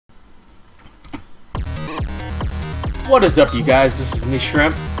What is up, you guys? This is me,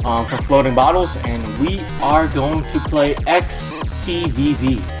 Shrimp, from Floating Bottles, and we are going to play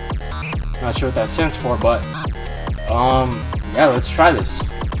XCVB. Not sure what that stands for, but yeah, let's try this.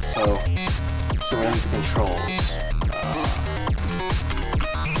 So we're into controls.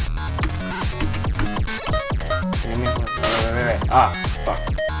 Wait. Ah, fuck.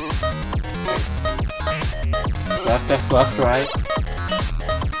 Wait. Left, that's left, right.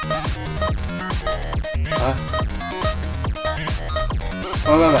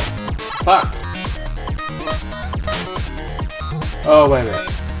 Oh, wait. Fuck. Oh, wait.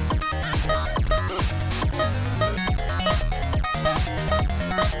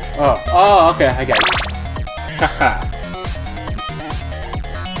 Oh, okay, I got it. Haha.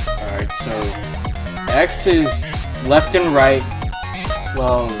 Alright, so X is left and right.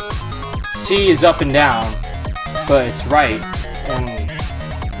 Well, C is up and down, but it's right. And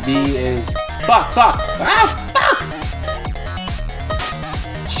B is... Fuck! Ah!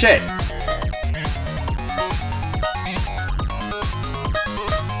 Shit!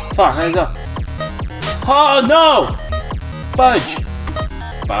 Fuck, how do you go? Oh no! Fudge!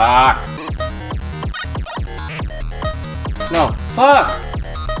 Fuck! No, fuck!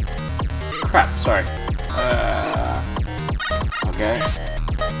 Crap, sorry. Okay.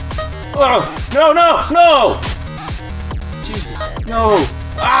 Oh! No! Jesus, no!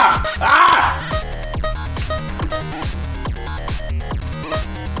 Ah!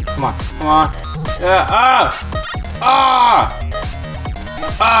 Come on.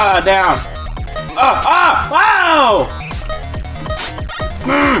 Down. Wow!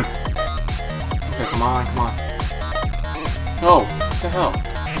 Okay, come on. Oh, what the hell?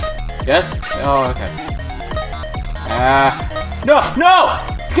 Yes? Oh, okay. No!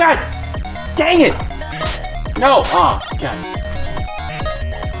 God! Dang it! No! Oh, God.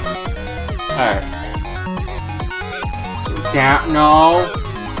 Alright. Down, no!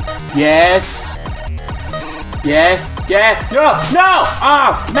 Yes! No!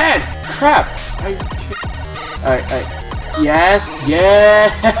 Oh, man! Crap! Alright. Yes! Yeah!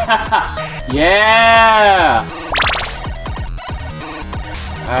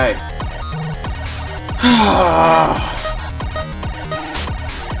 Alright.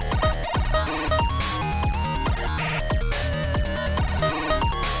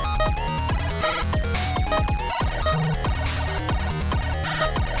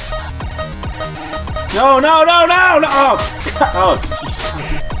 No! Oh, jeez.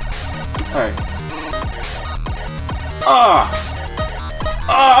 Alright.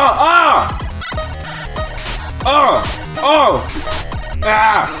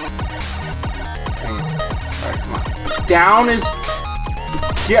 Alright, come on. Down is...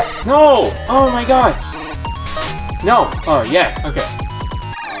 Yeah, no! Oh my god! No! Oh, yeah, okay.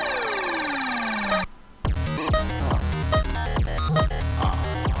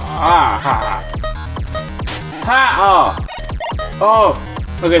 Oh!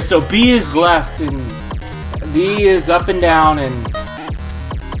 Okay, so B is left, and B is up and down, and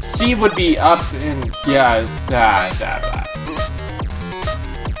C would be up, and yeah, that.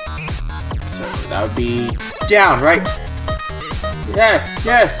 So that would be down, right? Yeah,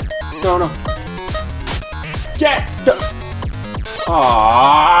 yes! No. Yeah! No.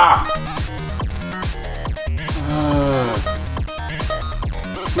 Aww!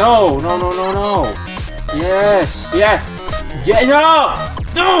 No! Yes! Yeah!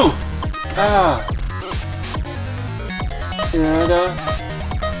 No!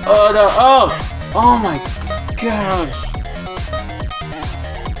 Oh my gosh!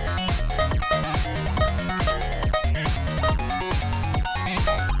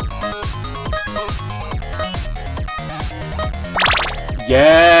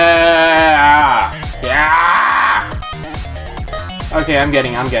 Yeah! Okay, I'm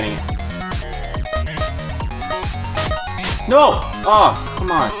getting it. No! Oh,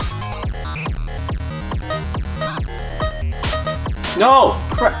 come on. No!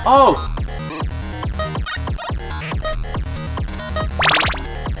 Oh!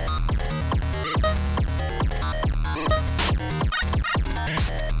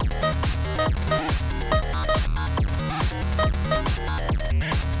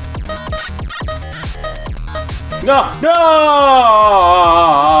 No!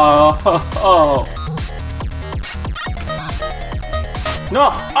 No!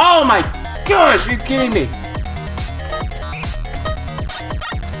 Oh my gosh, you're kidding me!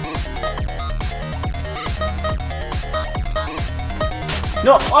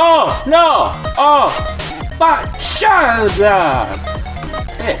 No! Oh! No! Oh! But shut up!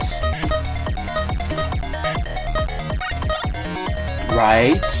 This.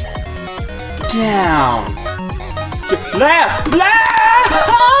 Right. Down. Left! Left!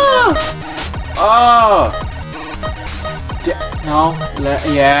 Oh! No,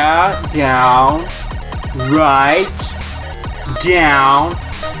 yeah, down, right, down.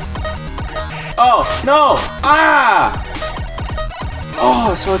 Oh, no! Ah!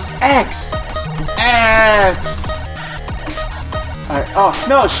 Oh, so it's X. X. Alright, oh,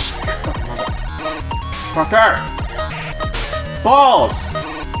 no! Trucker! Balls!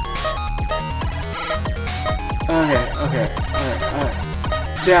 Okay, alright.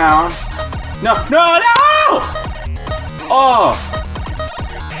 Down. No! Oh!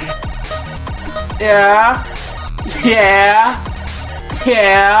 Yeah!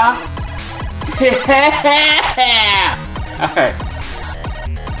 Alright.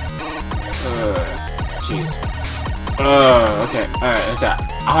 Jeez. Okay,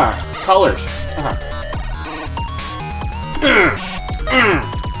 alright. Colors.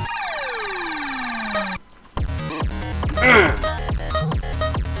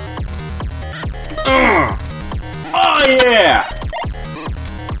 Oh yeah!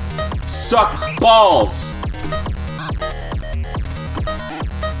 Suck balls!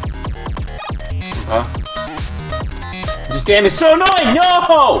 Huh? This game is so annoying! No!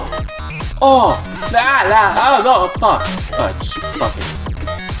 Oh! Oh no! Fuck! Buckets.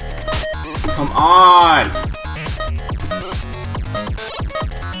 Come on!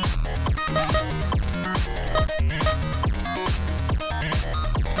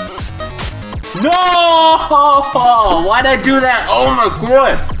 No! Why'd I do that? Oh my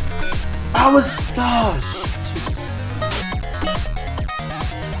god! I was... Oh,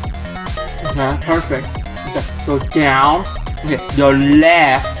 okay, perfect. Okay, go down. Okay, go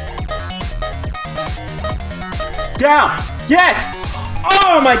left. Down! Yes!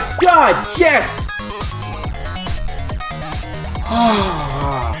 Oh my god! Yes!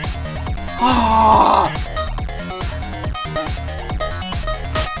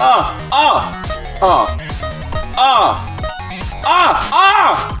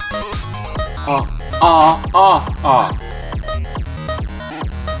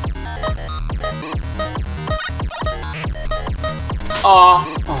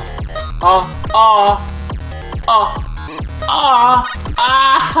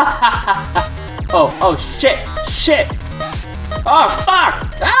 Oh shit! Oh fuck!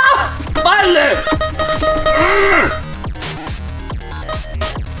 My lip!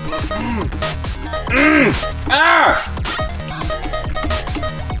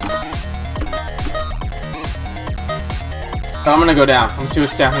 I'm gonna go down. I'm gonna see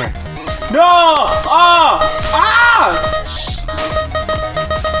what's down here. No!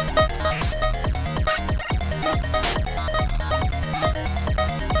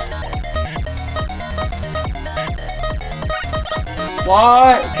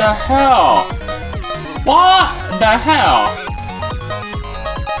 What the hell? What the hell?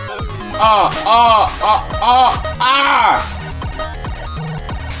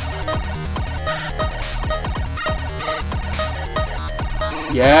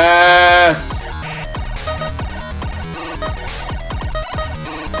 Yes.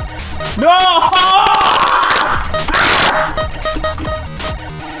 No!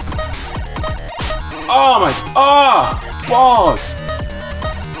 Oh my! Balls!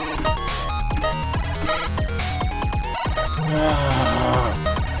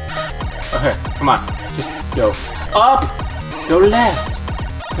 Okay, come on. Just go up. Go left.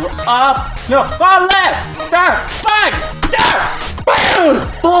 Go up. No, left. There. Back. There.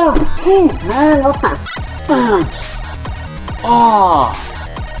 Balls. Man, what the?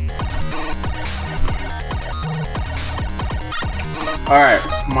 Alright,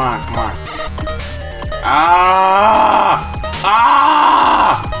 come on.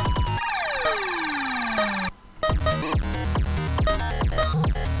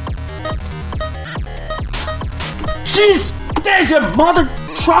 Jeez! There's a mother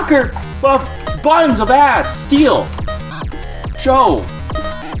trucker of buns of ass! Steel! Joe!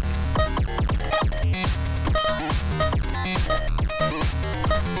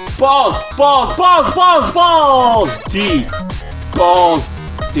 Balls! D! Balls!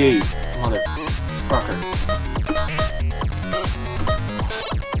 D! Mother trucker.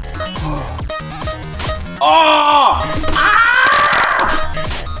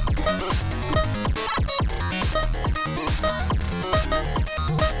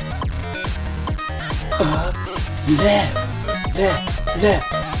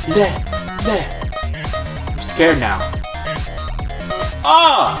 Left. I'm scared now.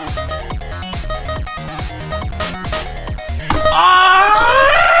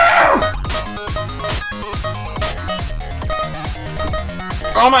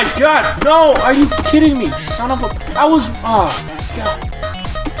 Oh my god! No! Are you kidding me? Son of a... I was... Oh, god.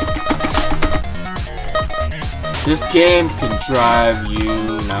 This game can drive you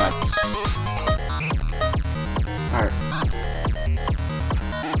nuts. Alright.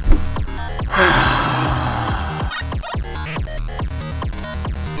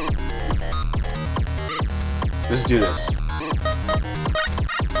 Let's do this.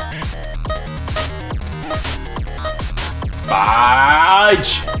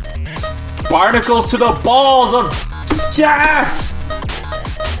 Fudge! Barnacles to the balls of jazz!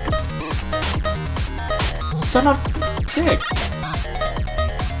 Son of dick.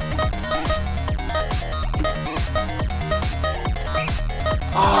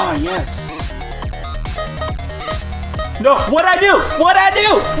 Ah, yes. No, what'd I do? What'd I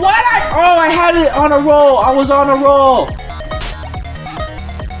do? Oh, I had it on a roll. I was on a roll.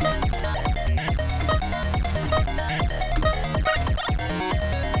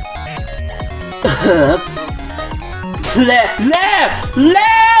 Left.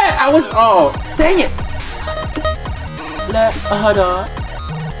 I was, oh, dang it. Left,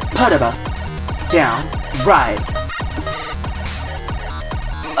 putaba, down, right,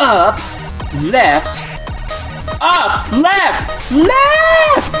 up, left,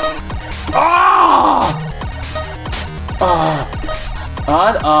 left. Oh,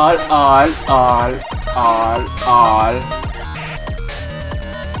 all.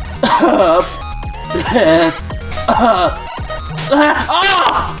 Up, left, up.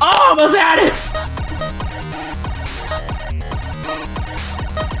 Oh, almost had it.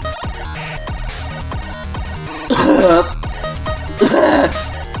 Up,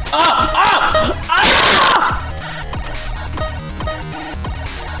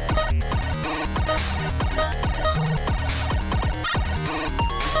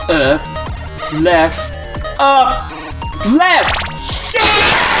 left, left. Shit!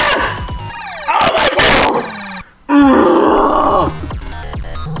 Oh my god!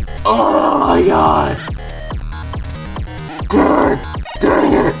 Oh my god! God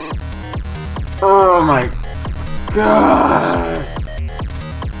dang it! Oh my god!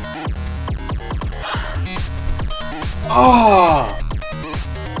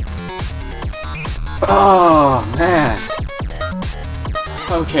 Oh man!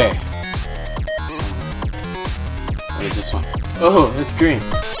 Okay. What is this one? Oh, it's green.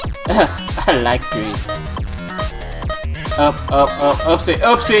 I like green. Up, oopsie.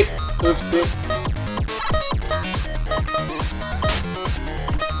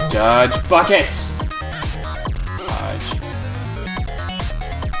 Judge buckets. Dodge.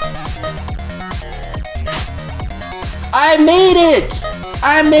 I made it!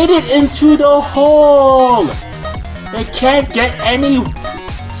 I made it into the hole! It can't get any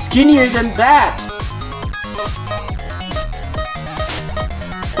skinnier than that.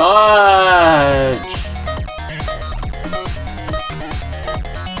 Fudge!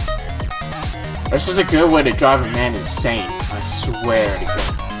 This is a good way to drive a man insane. I swear to God.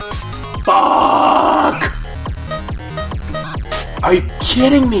 Fuck! Are you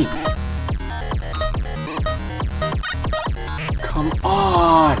kidding me? Come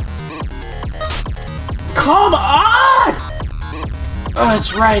on! Come on! Oh,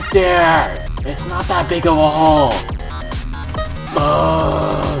 it's right there. It's not that big of a hole.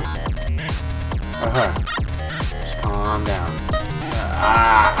 Just calm down.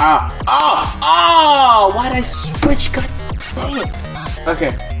 Why'd I switch? God dang it.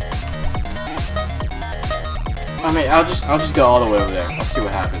 Okay. I mean, I'll just go all the way over there. I'll see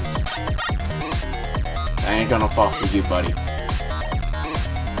what happens. I ain't gonna fall for you, buddy.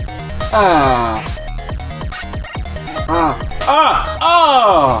 Alright,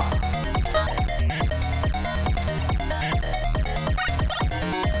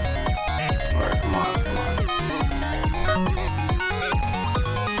 come on.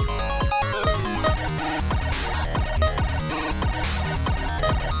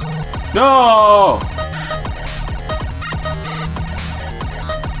 No!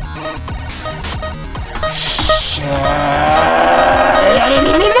 Shit!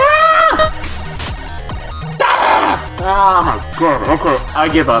 Oh my god, okay, I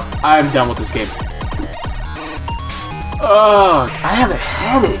give up. I'm done with this game. Oh, I have a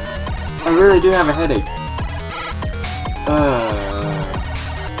headache. I really do have a headache. Oh,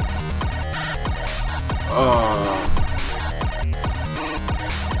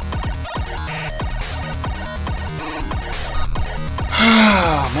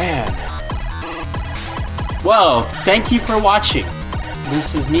 man. Well, thank you for watching.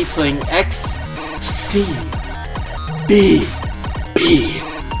 This is me playing XCVB.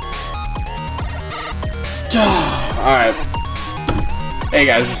 Alright. Hey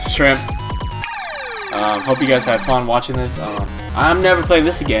guys, this is Shrimp. Hope you guys had fun watching this. I'm never playing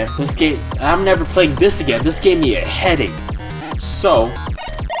this again. I'm never playing this again. This gave me a headache. So,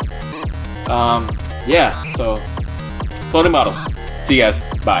 yeah. So, floating bottles. See you guys.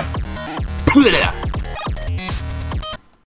 Bye.